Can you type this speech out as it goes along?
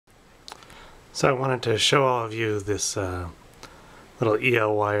So I wanted to show all of you this little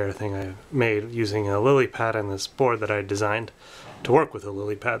EL wire thing I made using a LilyPad and this board that I designed to work with a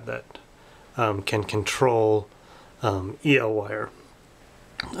LilyPad that can control EL wire.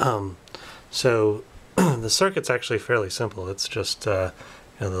 So the circuit's actually fairly simple. It's just the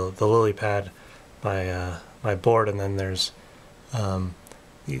LilyPad, my board, and then there's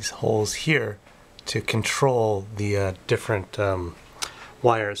these holes here to control the different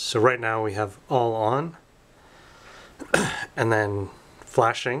wires. So right now we have all on and then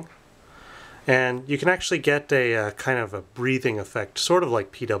flashing, and you can actually get a kind of a breathing effect, sort of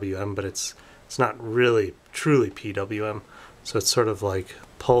like PWM, but it's not really truly PWM. So it's sort of like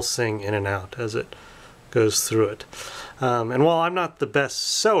pulsing in and out as it goes through it. And while I'm not the best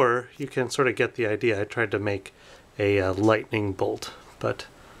sewer, you can sort of get the idea. I tried to make a lightning bolt, but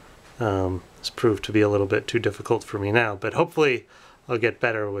it's proved to be a little bit too difficult for me now. But hopefully I'll get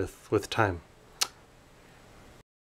better with time.